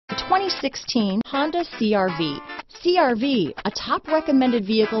2016 Honda CR-V. CR-V, a top recommended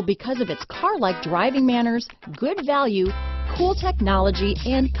vehicle because of its car-like driving manners, good value, cool technology,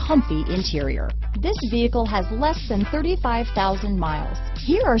 and comfy interior. This vehicle has less than 35,000 miles.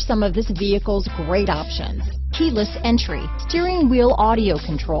 Here are some of this vehicle's great options: keyless entry, steering wheel audio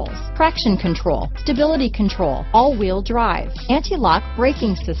controls, traction control, stability control, all-wheel drive, anti-lock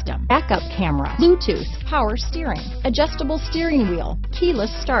braking system, backup camera, Bluetooth, power steering, adjustable steering wheel,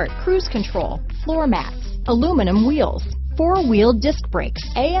 keyless start, cruise control, floor mats, aluminum wheels, four-wheel disc brakes,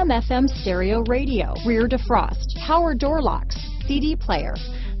 AM/FM stereo radio, rear defrost, power door locks, CD player.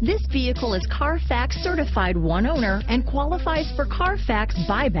 This vehicle is CARFAX certified one owner and qualifies for CARFAX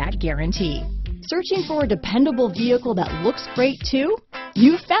buyback guarantee. Searching for a dependable vehicle that looks great too?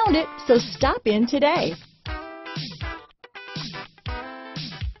 You found it, so stop in today.